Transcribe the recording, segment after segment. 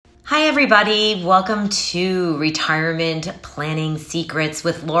Hi, everybody. Welcome to Retirement Planning Secrets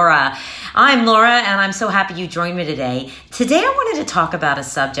with Laura. I'm Laura, and I'm so happy you joined me today. Today, I wanted to talk about a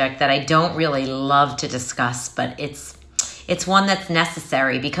subject that I don't really love to discuss, but it's one that's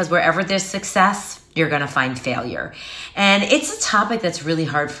necessary because wherever there's success, you're going to find failure. And it's a topic that's really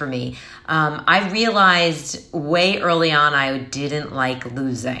hard for me. I realized way early on I didn't like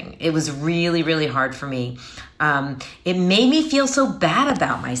losing. It was really, really hard for me. It made me feel so bad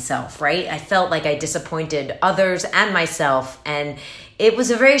about myself, right? I felt like I disappointed others and myself, and it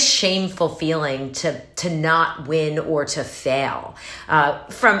was a very shameful feeling to not win or to fail.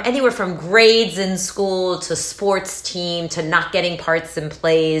 From anywhere from grades in school to sports team to not getting parts in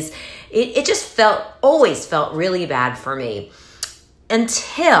plays, it just always felt really bad for me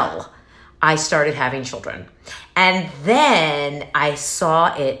until I started having children. And then I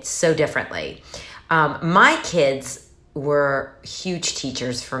saw it so differently. My kids were huge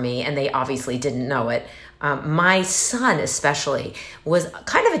teachers for me, and they obviously didn't know it. My son especially was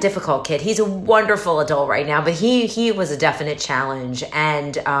kind of a difficult kid. He's a wonderful adult right now, but he was a definite challenge.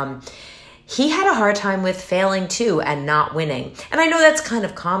 And he had a hard time with failing too and not winning. And I know that's kind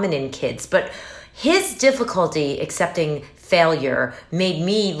of common in kids, but his difficulty accepting failure made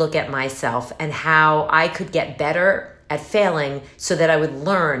me look at myself and how I could get better at failing so that I would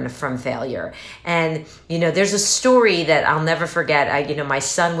learn from failure. And, there's a story that I'll never forget. My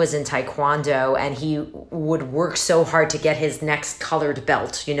son was in Taekwondo and he would work so hard to get his next colored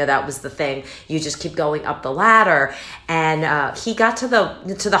belt. That was the thing. You just keep going up the ladder. And he got to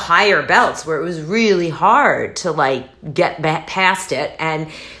the higher belts where it was really hard to get past it. And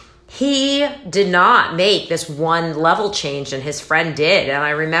he did not make this one level change, and his friend did. And I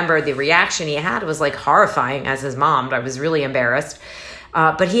remember the reaction he had was horrifying as his mom. I was really embarrassed.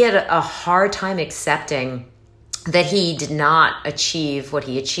 But he had a hard time accepting that he did not achieve what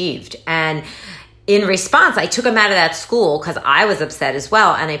he achieved. And in response, I took him out of that school because I was upset as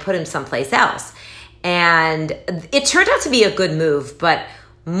well, and I put him someplace else. And it turned out to be a good move, but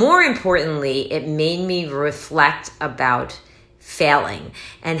more importantly, it made me reflect about failing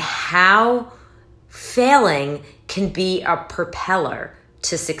and how failing can be a propeller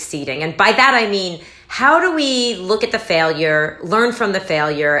to succeeding. And by that, I mean, how do we look at the failure, learn from the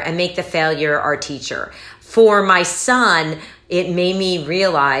failure, and make the failure our teacher? For my son, it made me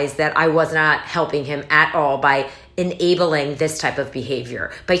realize that I was not helping him at all by enabling this type of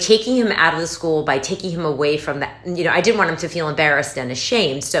behavior, by taking him out of the school, by taking him away from that. I didn't want him to feel embarrassed and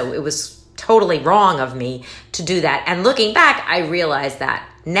ashamed, so it was totally wrong of me to do that. And looking back, I realize that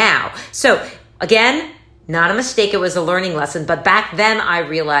now. So again, not a mistake. It was a learning lesson. But back then I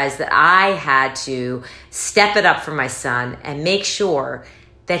realized that I had to step it up for my son and make sure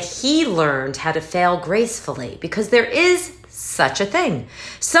that he learned how to fail gracefully, because there is such a thing.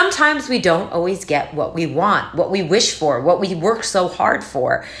 Sometimes we don't always get what we want, what we wish for, what we work so hard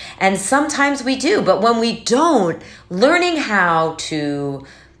for. And sometimes we do. But when we don't, learning how to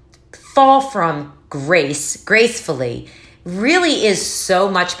fall from gracefully really is so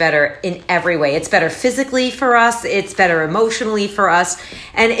much better in every way. It's better physically for us. It's better emotionally for us.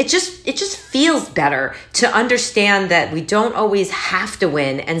 And it just feels better to understand that we don't always have to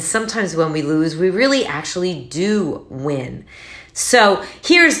win. And sometimes when we lose, we really actually do win. So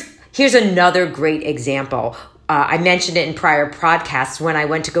here's another great example. I mentioned it in prior podcasts when I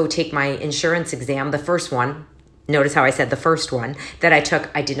went to go take my insurance exam, the first one. Notice how I said the first one that I took,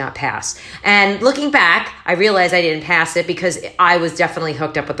 I did not pass. And looking back, I realized I didn't pass it because I was definitely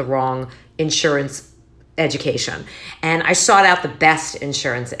hooked up with the wrong insurance education. And I sought out the best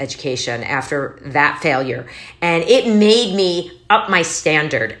insurance education after that failure. And it made me up my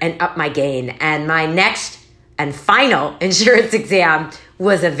standard and up my game. And my next and final insurance exam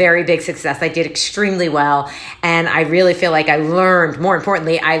was a very big success. I did extremely well. And I really feel like I learned, more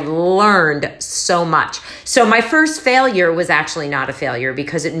importantly, I learned so much. So my first failure was actually not a failure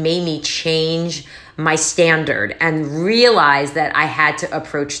because it made me change my standard and realize that I had to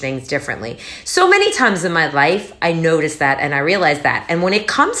approach things differently. So many times in my life, I noticed that and I realized that. And when it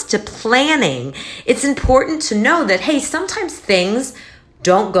comes to planning, it's important to know that, hey, sometimes things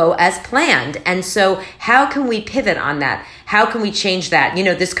don't go as planned. And so how can we pivot on that? How can we change that?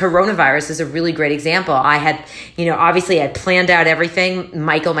 This coronavirus is a really great example. I had, obviously I planned out everything.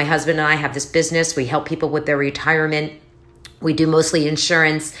 Michael, my husband, and I have this business. We help people with their retirement. We do mostly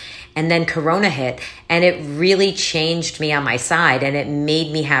insurance. And then Corona hit, and it really changed me on my side, and it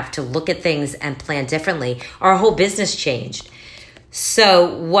made me have to look at things and plan differently. Our whole business changed.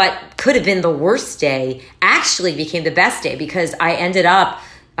 So what could have been the worst day actually became the best day because I ended up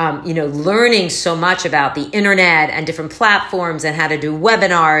learning so much about the internet and different platforms and how to do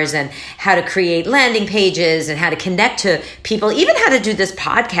webinars and how to create landing pages and how to connect to people, even how to do this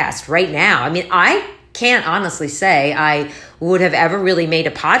podcast right now. I mean, I can't honestly say I would have ever really made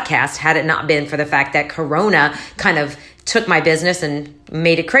a podcast had it not been for the fact that Corona kind of took my business and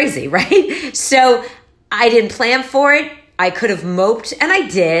made it crazy, right? So I didn't plan for it. I could have moped, and I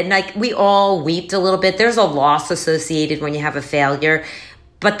did. Like, we all weeped a little bit. There's a loss associated when you have a failure.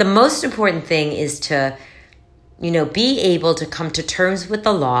 But the most important thing is to, be able to come to terms with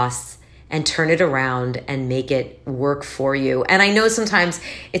the loss and turn it around and make it work for you. And I know sometimes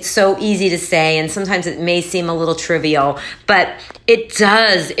it's so easy to say, and sometimes it may seem a little trivial, but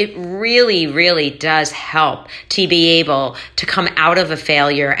it really, really does help to be able to come out of a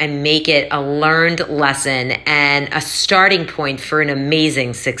failure and make it a learned lesson and a starting point for an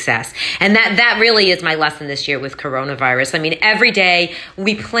amazing success. And that really is my lesson this year with coronavirus. I mean, every day,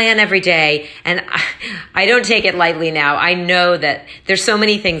 we plan every day, and I don't take it lightly now. I know that there's so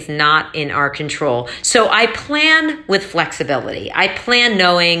many things not in our control. So I plan with flexibility. I plan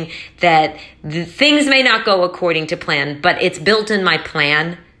knowing that the things may not go according to plan, but it's built in my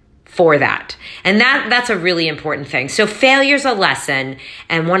plan for that. And that's a really important thing. So failure's a lesson.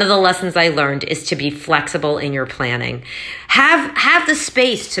 And one of the lessons I learned is to be flexible in your planning. Have the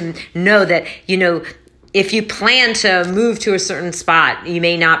space to know that, if you plan to move to a certain spot, you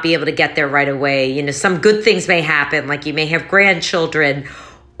may not be able to get there right away. Some good things may happen, like you may have grandchildren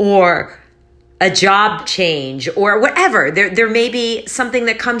or a job change or whatever. There may be something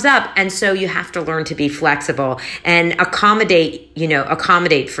that comes up. And so you have to learn to be flexible and accommodate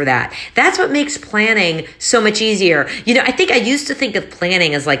for that. That's what makes planning so much easier. I think I used to think of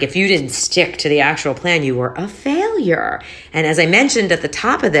planning as like, if you didn't stick to the actual plan, you were a failure. And as I mentioned at the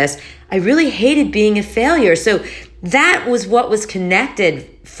top of this, I really hated being a failure. So that was what was connected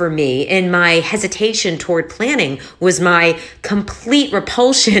for me in my hesitation toward planning, was my complete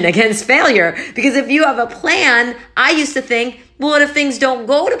repulsion against failure. Because if you have a plan, I used to think, well, what if things don't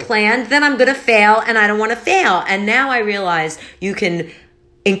go to plan? Then I'm going to fail, and I don't want to fail. And now I realize you can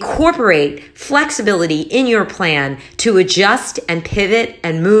incorporate flexibility in your plan to adjust and pivot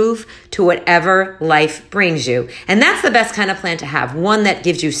and move to whatever life brings you. And that's the best kind of plan to have, one that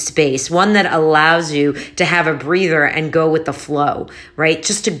gives you space, one that allows you to have a breather and go with the flow, right?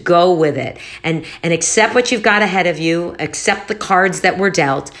 Just to go with it and accept what you've got ahead of you, accept the cards that were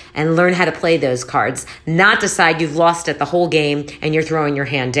dealt, and learn how to play those cards, not decide you've lost it the whole game and you're throwing your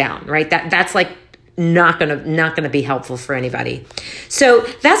hand down, right? That's like not gonna be helpful for anybody. So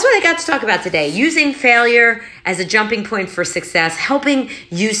that's what I got to talk about today. Using failure as a jumping point for success, helping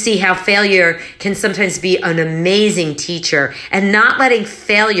you see how failure can sometimes be an amazing teacher, and not letting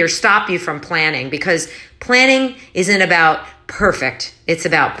failure stop you from planning, because planning isn't about perfect. It's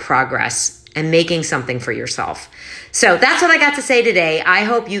about progress and making something for yourself. So that's what I got to say today. I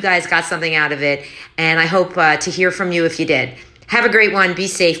hope you guys got something out of it, and I hope to hear from you if you did. Have a great one. Be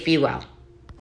safe. Be well.